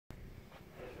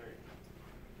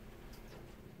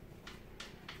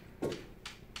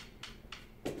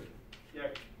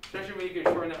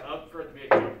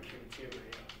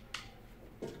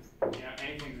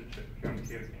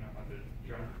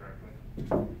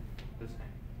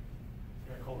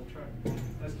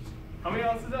How many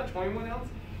ounces is that? 21 ounce?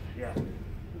 Yeah.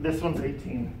 This one's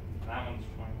 18. That one's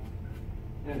 21.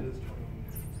 Yeah, it is 21.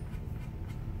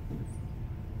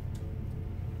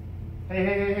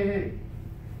 Hey.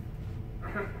 I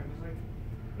was like,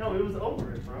 No, it was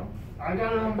over it, bro. I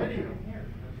got it on video. here.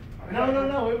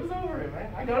 No, it was over it,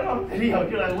 man. I got it on video,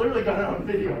 dude. I literally got it on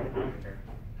video.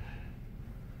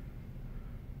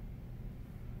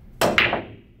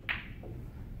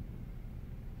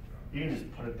 You can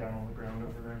just put it down on the ground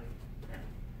over there.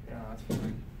 Yeah, that's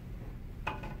fine.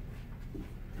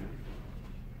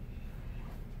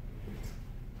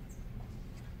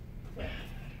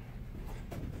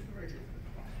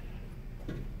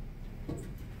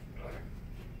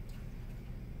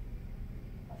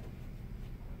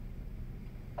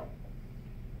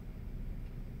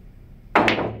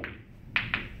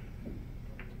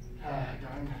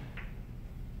 Darn.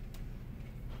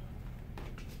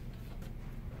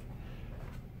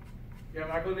 Yeah,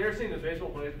 Michael, never seen the baseball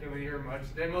players come in here much.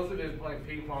 They most of it is playing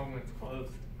ping pong when it's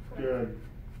closed. Good.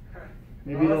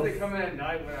 Maybe Unless they'll- they come in at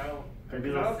night when I don't. Maybe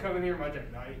Because I they'll- don't come in here much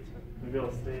at night. Maybe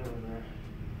I'll stay over there.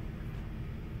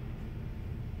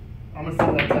 I'm gonna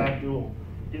send that to Abdul.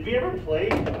 Did we ever play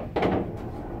with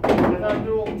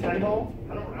Abdul 10 ball?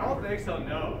 I don't think so.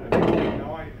 No. I think like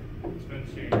nine. It's been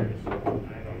 2 years. I don't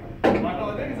know. Michael,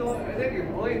 I think it's only. I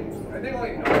think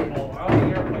only 9 ball. I don't think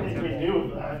you ever I played think 10 we ball.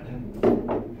 knew that.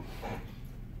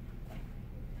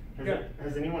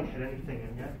 Has anyone hit anything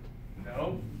in yet?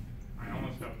 No. I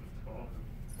almost got 12.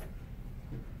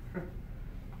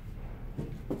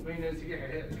 What you notice you get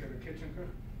hit because of the kitchen cook?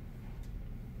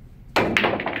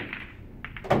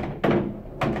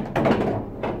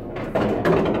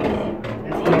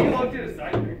 Well, you looked at a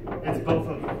side pick. It's both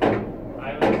of them.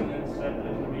 I was in set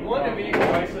in the One to me.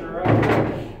 twice in a row.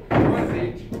 One of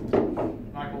each.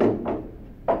 Michael.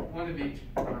 One of each.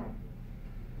 Can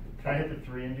I hit the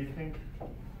 3 in, do you think?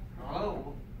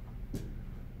 Oh.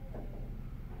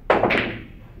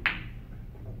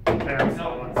 Okay, I'm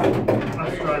solid.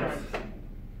 I'm stripes.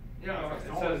 Yeah, It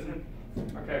says,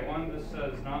 okay, one that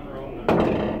says not enrolled in the.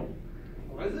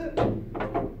 What is it?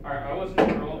 Alright, I wasn't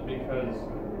enrolled because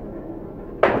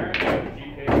apparently I have a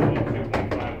GK of 2.5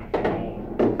 when I'm enrolled.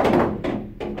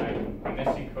 I'm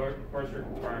missing course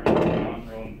requirements and not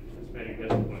enrolled in participating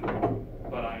discipline.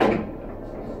 But I'm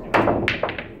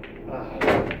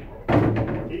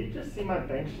Did you just see my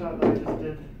bank shot that I just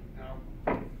did?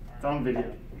 No. It's on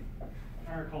video.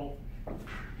 Alright, Cole.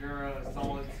 You're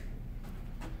solid.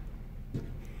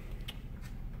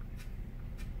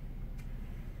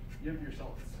 Yep, you're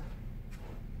solids.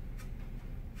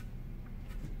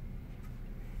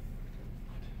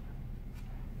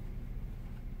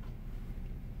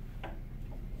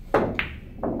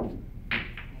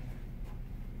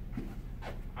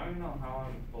 I don't know how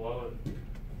I'm below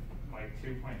like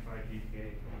 2.5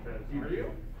 GPA because Are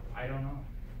you? I don't know.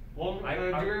 Well, do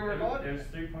your work audit? It was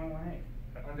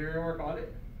 3.18. Do your work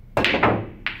audit? Is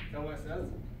that what it says?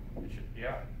 It should,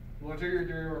 yeah. Well, do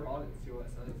your work audit and see what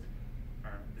it says.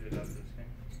 Or is it up this game?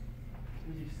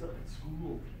 You suck at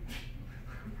school.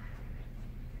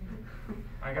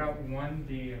 I got 1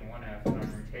 D and 1 F, and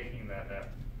I'm retaking that F.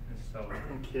 So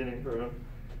I'm kidding, bro.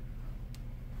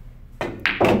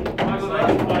 Michael,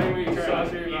 that's funny when you try to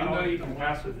ask me even about though how you can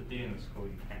pass with a D in the school,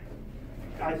 you can't.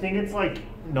 I think it's like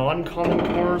non-common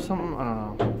core or something. I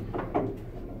don't know.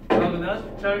 No, but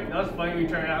that's funny when you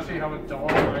try to ask me how much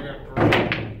dollars I got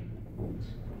grade.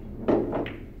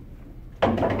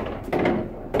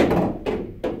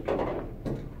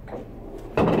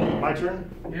 My turn?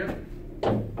 Yep.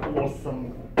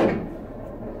 Awesome.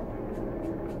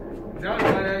 Is that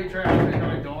how you try to ask me how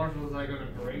many dollars was I gonna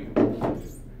break?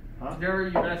 Huh? You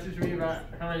messaged me about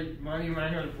how much money am I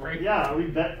gonna break? Yeah, are we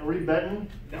betting?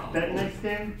 No. Betting next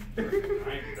game? I ain't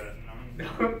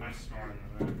betting. I'm smarter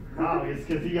than that. Wow, it's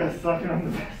because you guys suck on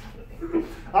the best.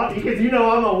 Because you know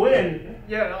I'm a win.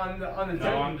 Yeah, on the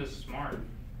No, I'm just smart.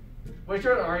 Which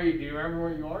one are you? Do you remember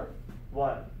what you are?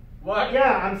 What? What?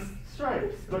 Yeah, I'm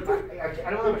stripes, but I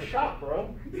don't have a shot,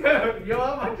 bro. Yeah, you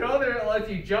have my shoulder that lets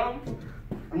you jump.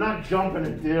 I'm not jumping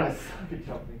it, dude. I suck at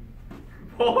jumping.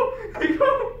 Oh, you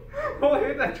go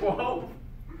hit that 12.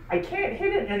 I can't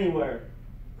hit it anywhere.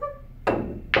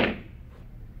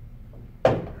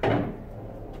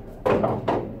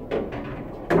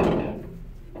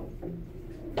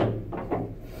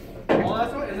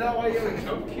 Well, is that why you have a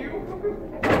choke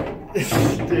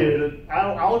cue? Dude,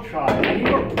 I'll try. I need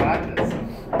more practice.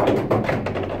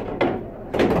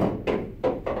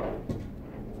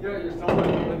 Yo, you're solid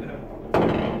in the window.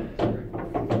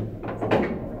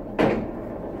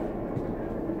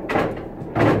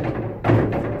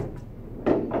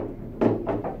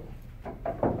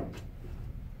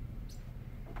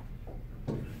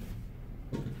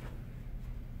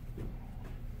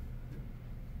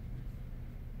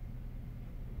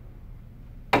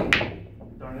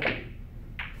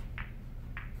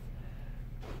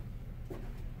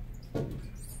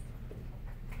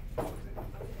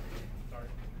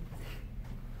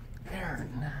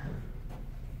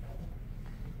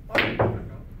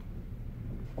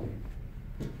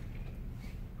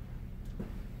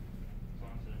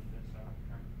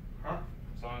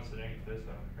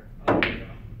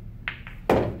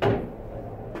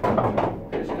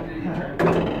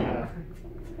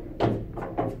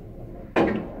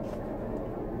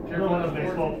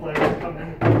 players come in.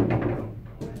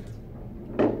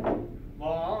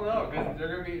 Well, I don't know, because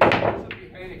they're supposed to be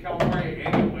paying the California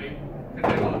anyway,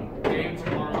 because they have a game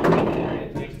tomorrow, and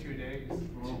it takes 2 days. So,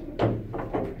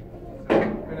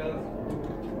 who knows?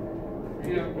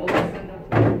 Yeah, We'll just send them.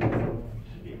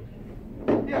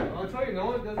 yeah, I'll tell you, no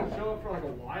one doesn't show up for like a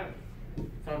while.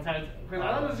 Sometimes. Because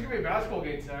I know there's going to be a basketball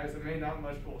game tonight, so maybe not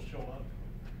much people show up.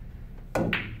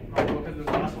 Because there's a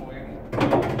basketball game,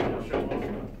 they'll show up.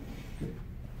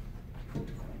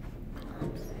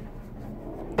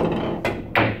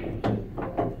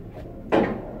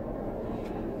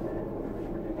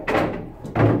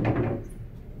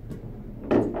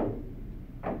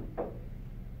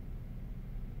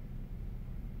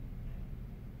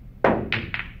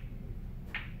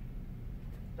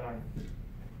 Darn.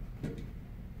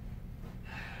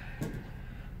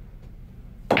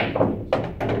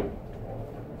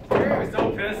 You're going to be so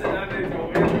pissed that that didn't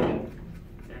go in.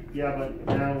 Yeah, but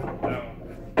now. No.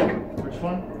 Which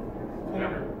one?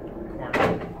 Corner. Corner.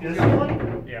 This one?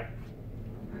 Yeah.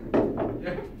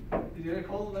 Yeah. Did you get a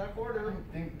call to that I corner?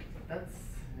 don't think that's.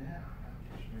 Yeah.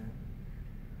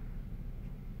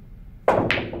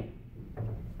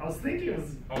 I was thinking it was.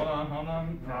 Hold on. No,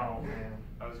 man.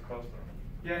 I was close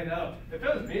though. Yeah, I know. If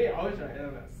it was me, I would try to hit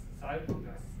him that side from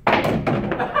this.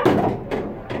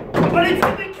 But it's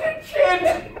in the kitchen!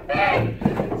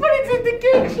 But it's in the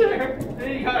kitchen! Then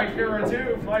you got a camera too,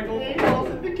 Michael. It's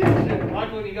in the kitchen.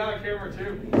 Michael, you got a camera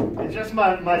too. It's just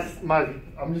my.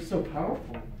 I'm just so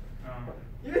powerful.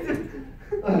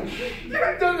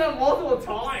 You've done that multiple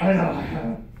times. I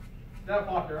know. That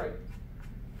pocket, right?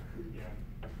 Yeah.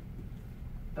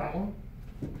 That one?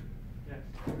 Yeah.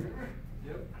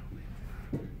 Yep.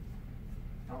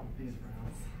 Oh, these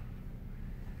rails.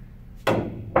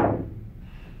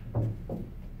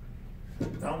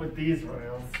 Not with these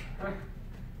rails.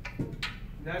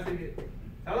 That's a good.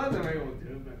 Sometimes I'm able to do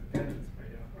it, but yeah, it's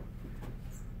pretty awful.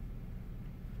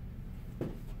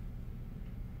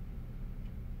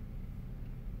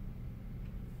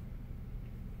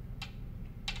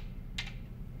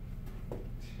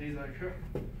 She's like, sure.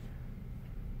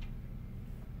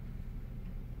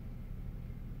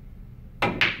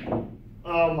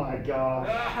 Oh my gosh.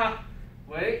 Ah,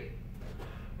 wait.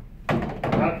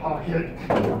 That pocket.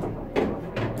 Yeah. Going.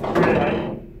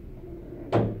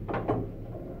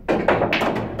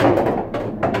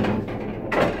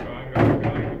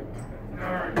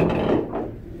 Alright.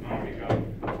 Oh, we go.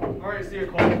 Alright, see you,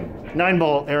 Cole. 9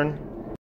 ball, Aaron.